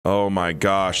Oh my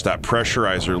gosh, that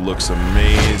pressurizer looks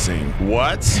amazing.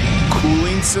 What?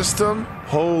 Cooling system?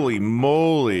 Holy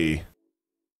moly.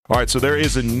 All right, so there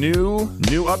is a new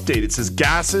update. It says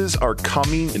gases are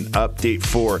coming in update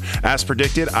 4. As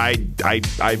predicted,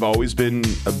 I've always been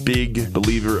a big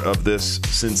believer of this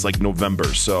since like November.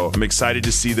 So I'm excited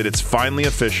to see that it's finally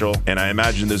official. And I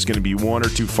imagine there's going to be 1 or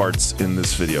 2 farts in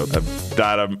this video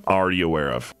that I'm already aware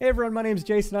of. Hey everyone, my name's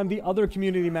Jason. I'm the other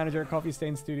community manager at Coffee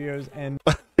Stain Studios and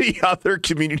the other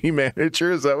community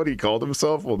manager? Is that what he called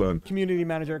himself? Hold on. community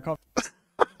manager at Coffee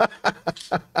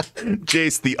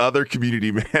Jace, the other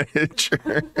community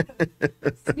manager.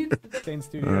 Stain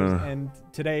Studios. And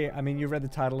today, I mean, you read the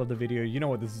title of the video. You know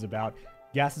what this is about.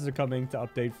 Gases are coming to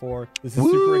update 4. This is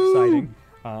super exciting.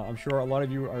 I'm sure a lot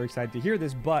of you are excited to hear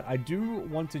this, but I do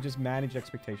want to just manage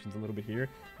expectations a little bit here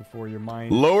before your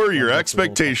mind... Lower your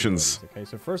expectations. Okay,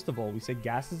 so first of all, we say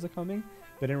gases are coming,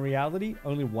 but in reality,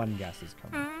 only 1 gas is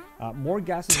coming. More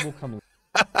gases will come...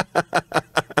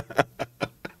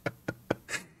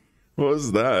 What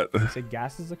was that? We say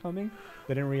gases are coming,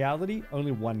 but in reality,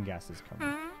 only 1 gas is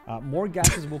coming. More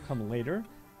gases will come later,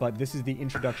 but this is the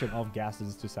introduction of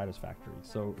gases to Satisfactory.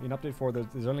 So in update 4,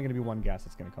 there's only going to be 1 gas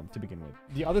that's going to come to begin with.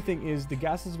 The other thing is the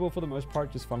gases will, for the most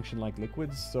part, just function like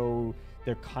liquids. So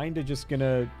they're kind of just going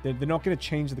to... They're not going to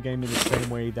change the game in the same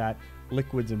way that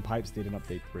liquids and pipes did in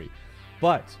update 3.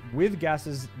 But with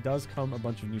gases does come a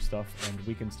bunch of new stuff, and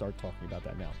we can start talking about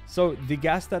that now. So the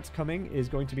gas that's coming is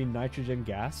going to be nitrogen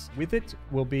gas. With it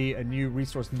will be a new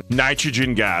resource.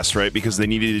 Nitrogen gas, right? Because they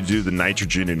needed to do the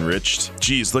nitrogen enriched.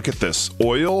 Geez, look at this.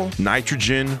 Oil,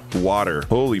 nitrogen, water.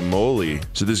 Holy moly.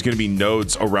 So there's going to be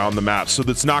nodes around the map. So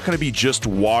that's not going to be just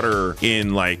water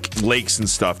in like lakes and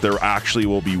stuff. There actually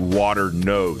will be water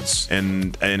nodes.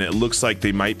 And it looks like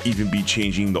they might even be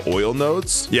changing the oil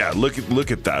nodes. Yeah, look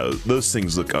at that. Those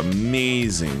things look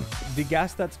amazing. The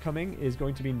gas that's coming is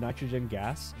going to be nitrogen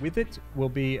gas. With it will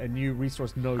be a new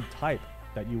resource node type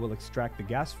that you will extract the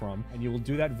gas from, and you will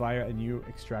do that via a new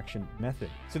extraction method.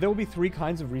 So there will be 3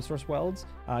 kinds of resource wells,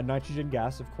 nitrogen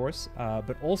gas, of course,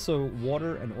 but also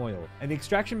water and oil. And the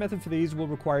extraction method for these will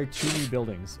require 2 new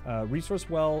buildings. Resource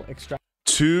well extract.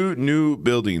 2 new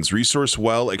buildings, resource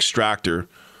well extractor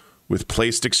with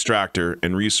placed extractor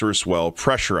and resource well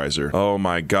pressurizer. Oh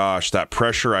my gosh, that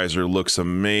pressurizer looks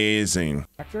amazing.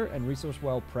 And resource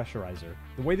well pressurizer.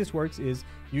 The way this works is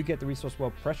you get the resource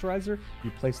well pressurizer,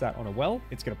 you place that on a well,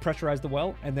 it's going to pressurize the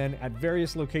well, and then at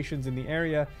various locations in the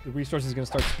area, the resource is going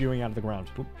to start spewing out of the ground.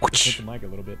 Hit the mic a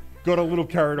little bit. Got a little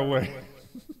carried away.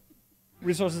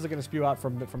 Resources are going to spew out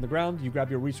from the ground. You grab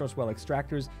your resource well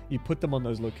extractors, you put them on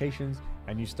those locations,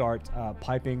 and you start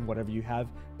piping whatever you have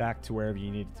back to wherever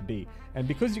you need it to be. And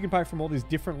because you can pipe from all these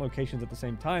different locations at the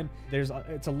same time,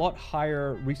 it's a lot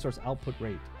higher resource output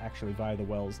rate actually via the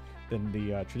wells than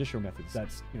the traditional methods.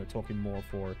 That's, you know, talking more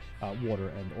for water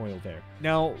and oil there.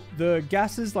 Now, the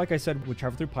gases, like I said, would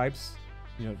travel through pipes,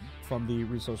 you know, from the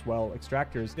resource well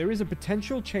extractors. There is a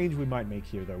potential change we might make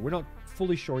here, though. We're not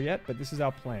fully sure yet, but this is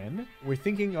our plan. We're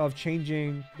thinking of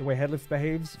changing the way headlift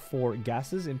behaves for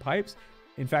gases in pipes.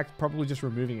 In fact, probably just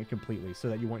removing it completely so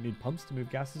that you won't need pumps to move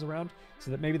gases around.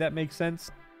 So that maybe that makes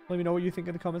sense. Let me know what you think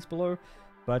in the comments below.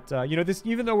 But you know, this,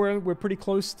 even though we're pretty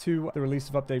close to the release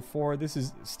of update 4, this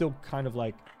is still kind of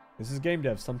like, this is game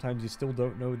dev. Sometimes you still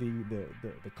don't know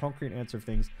the concrete answer of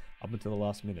things up until the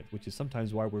last minute, which is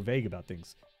sometimes why we're vague about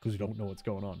things, because we don't know what's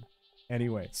going on.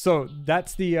 Anyway, so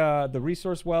that's the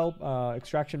resource well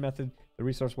extraction method, the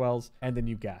resource wells, and the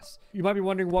new gas. You might be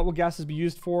wondering, what will gases be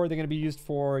used for? They're going to be used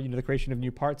for, you know, the creation of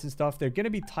new parts and stuff. They're going to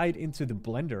be tied into the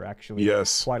blender, actually.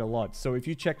 Yes. Quite a lot. So if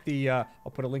you check the, I'll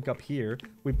put a link up here.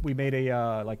 We made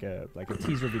a like a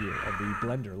teaser video of the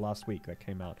blender last week that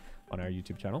came out on our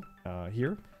YouTube channel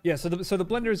here. Yeah, so the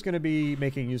blender is going to be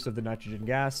making use of the nitrogen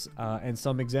gas, and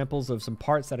some examples of some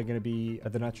parts that are going to be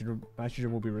the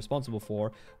nitrogen will be responsible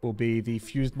for will be the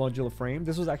fused modular frame.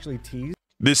 This was actually teased.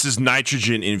 This is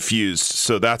nitrogen infused,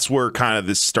 so that's where kind of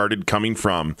this started coming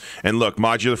from. And look,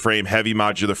 modular frame, heavy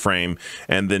modular frame,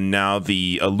 and then now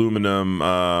the aluminum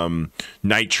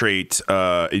nitrate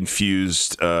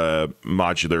infused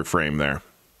modular frame there.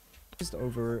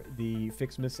 Over the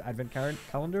Fixmas Advent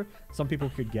calendar. Some people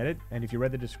could get it, and if you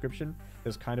read the description,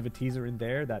 there's kind of a teaser in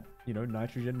there that, you know,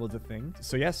 nitrogen was a thing.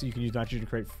 So yes, so you can use nitrogen to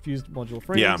create fused modular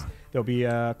frames. Yeah. There'll be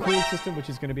a cooling system, which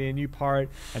is going to be a new part,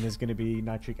 and there's going to be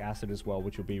nitric acid as well,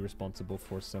 which will be responsible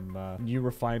for some new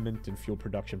refinement and fuel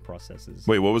production processes.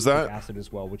 Wait, what was that? Acid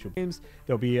as well, which will be...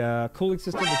 There'll be a cooling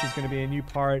system, which is going to be a new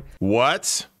part.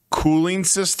 What? Cooling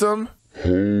system?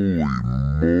 Holy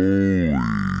moly.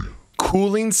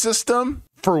 Cooling system?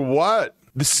 For what?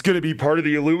 This is going to be part of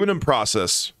the aluminum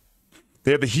process.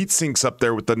 They have the heat sinks up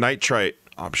there with the nitrite.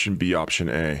 Option B, option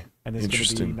A. And there's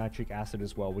going to be nitric acid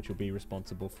as well, which will be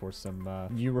responsible for some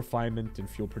new refinement and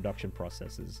fuel production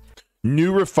processes.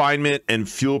 New refinement and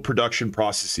fuel production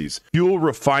processes. Fuel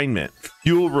refinement.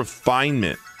 Fuel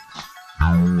refinement.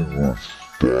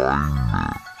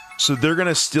 So they're going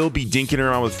to still be dinking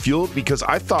around with fuel, because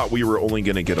I thought we were only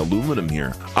going to get aluminum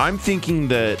here. I'm thinking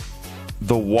that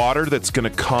the water that's going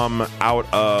to come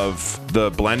out of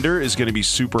the blender is going to be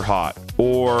super hot,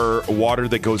 or water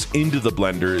that goes into the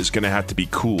blender is going to have to be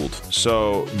cooled.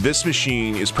 So this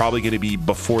machine is probably going to be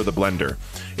before the blender.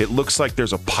 It looks like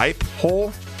there's a pipe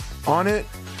hole on it.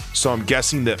 So I'm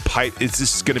guessing that pipe is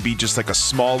just going to be just like a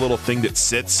small little thing that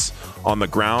sits on the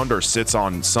ground or sits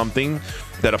on something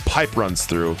that a pipe runs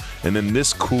through, and then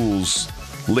this cools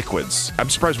liquids. I'm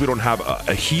surprised we don't have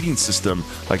a heating system,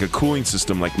 like a cooling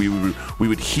system, like we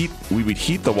would heat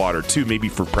the water too, maybe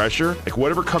for pressure. Like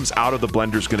whatever comes out of the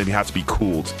blender is going to have to be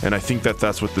cooled, and I think that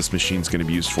that's what this machine is going to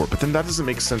be used for. But then that doesn't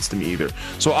make sense to me either.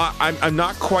 So I'm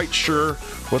not quite sure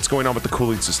what's going on with the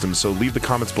cooling system. So leave the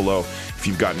comments below if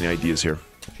you've got any ideas here.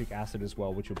 Nitric acid as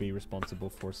well, which will be responsible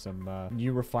for some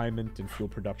new refinement and fuel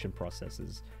production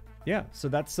processes. Yeah, so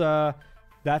that's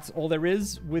all there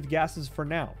is with gases for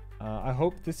now. I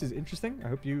hope this is interesting. I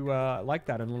hope you like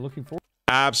that, and I'm looking forward.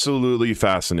 Absolutely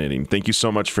fascinating. Thank you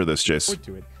so much for this, Jace.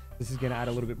 To it. This is going to add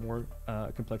a little bit more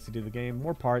complexity to the game,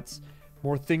 more parts,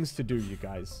 more things to do, you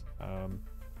guys.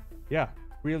 Yeah,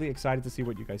 really excited to see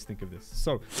what you guys think of this.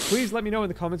 So please let me know in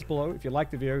the comments below if you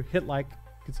liked the video. Hit like,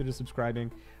 consider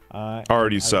subscribing.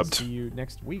 Already subbed. See you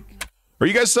next week. Are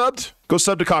you guys subbed? Go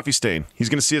sub to Coffee Stain. He's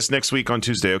going to see us next week on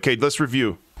Tuesday. Okay, let's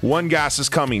review. One gas is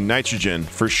coming, nitrogen,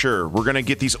 for sure. We're going to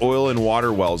get these oil and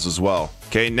water wells as well.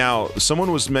 Okay, now,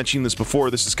 someone was mentioning this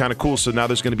before. This is kind of cool. So now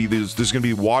there's going to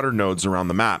be water nodes around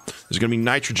the map. There's going to be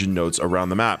nitrogen nodes around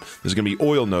the map. There's going to be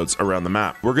oil nodes around the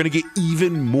map. We're going to get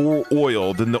even more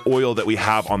oil than the oil that we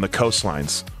have on the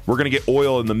coastlines. We're going to get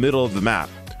oil in the middle of the map,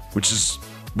 which is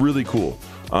really cool.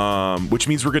 Which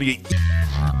means we're going to get...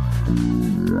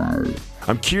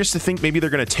 I'm curious to think maybe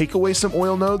they're going to take away some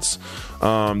oil nodes.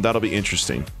 That'll be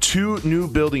interesting. 2 new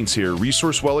buildings here.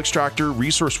 Resource well extractor,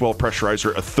 resource well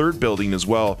pressurizer, a 3rd building as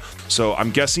well. So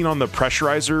I'm guessing on the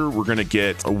pressurizer, we're going to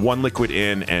get 1 liquid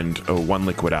in and 1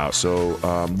 liquid out. So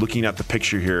looking at the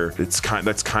picture here, that's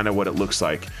kind of what it looks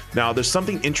like. Now there's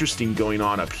something interesting going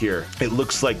on up here. It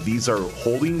looks like these are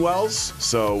holding wells.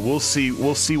 So we'll see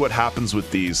what happens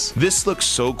with these. This looks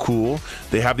so cool.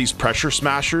 They have these pressure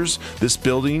smashers. This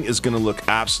building is going to look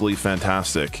absolutely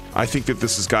fantastic. I think that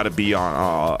this has got to be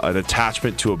on an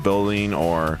attachment to a building,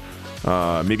 or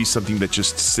maybe something that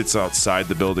just sits outside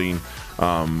the building.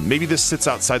 Maybe this sits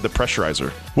outside the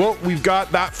pressurizer. Well, we've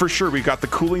got that for sure. We've got the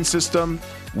cooling system.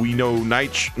 We know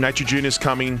nitrogen is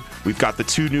coming. We've got the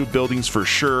 2 new buildings for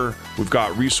sure. We've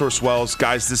got resource wells.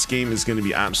 Guys, this game is going to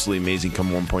be absolutely amazing come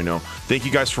 1.0. Thank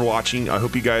you guys for watching. I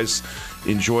hope you guys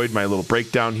enjoyed my little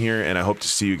breakdown here, and I hope to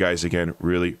see you guys again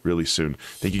really, really soon.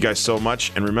 Thank you guys so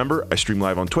much. And remember, I stream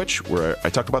live on Twitch where I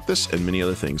talk about this and many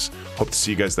other things. Hope to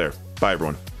see you guys there. Bye,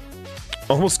 everyone.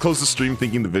 Almost closed the stream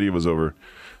thinking the video was over.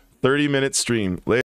 30-minute stream. Later.